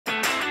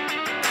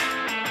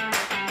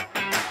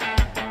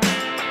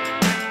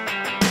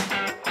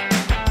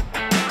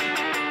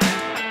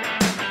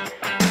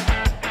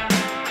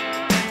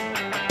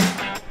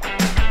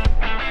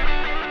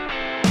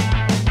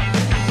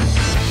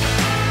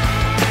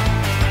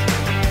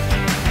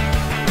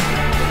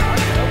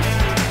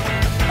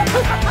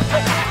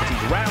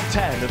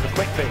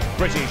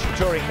British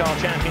Touring Car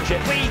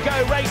Championship. We go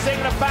racing,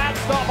 and a bad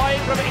start by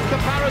Ingram in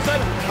comparison.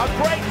 A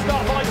great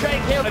start by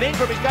Jake Hill, and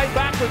Ingram is going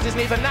backwards, isn't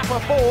he? The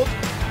Napa Ford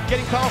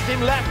getting past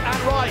him left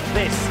and right.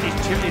 This is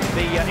tuned into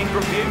the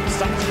Ingram view.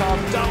 Sutton's car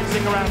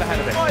dancing around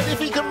ahead of it. Right, if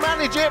he can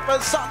manage it,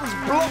 but Sutton's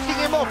blocking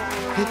him off.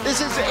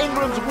 This is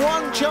Ingram's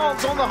one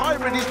chance on the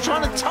hybrid. He's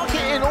trying to tuck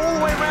it in all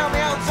the way around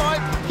the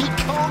outside. He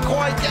can't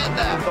quite get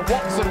there. The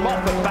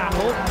Watson-Moffat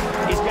battle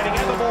is getting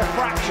ever more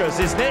fractious,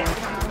 isn't it?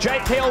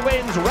 Jake Hill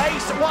wins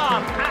race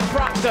 1 at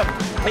Thruxton.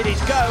 It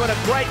is go, and a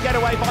great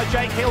getaway by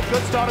Jake Hill.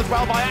 Good start as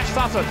well by Ash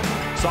Sutton.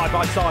 Side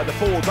by side, the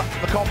Fords up to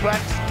the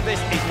complex.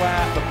 This is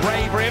where the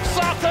bravery of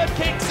Sutton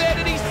kicks in,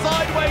 and he's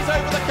sideways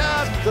over the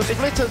curve. The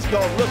splitter's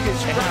gone. Look,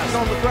 it's scratching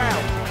on the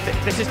ground.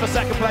 This is for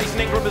second place,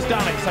 and Ingram has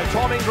done it. So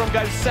Tom Ingram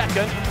goes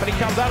second, but he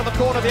comes out of the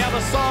corner the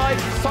other side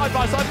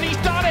by side, and he's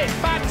done it.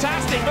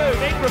 Fantastic move.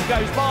 Ingram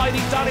goes by, and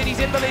he's done it. He's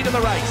in the lead of the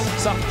race.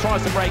 Sutton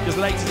tries to brake as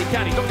late as he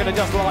can. He's not going to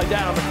just lie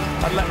down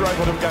and let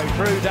Rowbottom go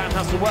through. Dan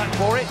has to work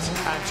for it.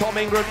 And Tom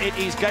Ingram, it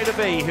is going to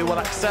be who will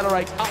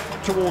accelerate up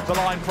towards the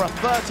line for a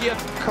 30th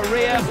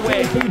career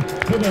win.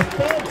 For the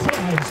third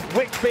time.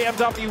 Which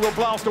BMW will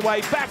blast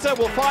away better?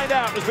 We'll find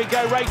out as we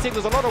go racing.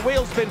 There's a lot of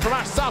wheel spin from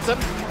Ash Sutton,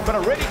 but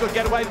a really good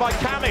getaway by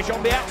Camish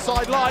on the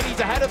outside line. He's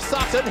ahead of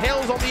Sutton.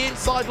 Hill's on the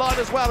inside line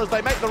as well as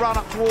they make the run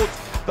up towards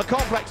the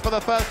complex for the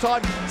first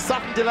time.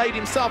 Sutton delayed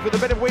himself with a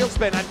bit of wheel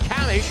spin, and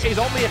Camish is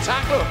on the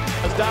attack. Look,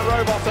 as Dan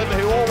Rowbottom,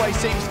 who always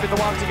seems to be the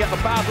one to get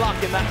the bad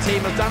luck in that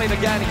team, has done it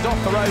again. He's off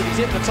the road, he's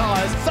in the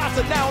tyres.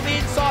 Sutton now on the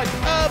inside,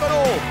 Urban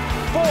All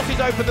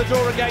forces open the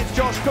door against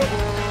Josh Cook.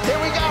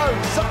 Here we go,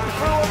 Sutton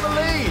through on the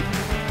lead.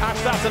 Ash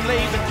Sutton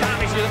leads, and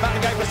Camish is about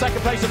to go for second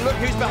place, and look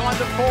who's behind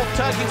them. Fourth,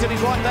 Turkington is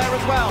right there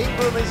as well.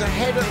 Ingram is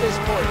ahead at this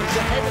point. He's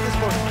ahead at this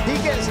point. He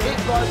gets hit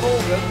by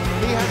Morgan.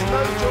 He has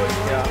no choice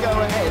but to go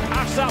ahead.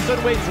 Ash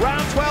Sutton wins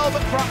round 12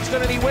 at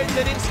Thruxton, and he wins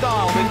it in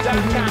style with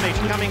Dan Camish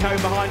coming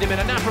home behind him in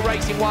a Napa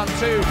Racing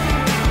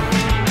 1-2.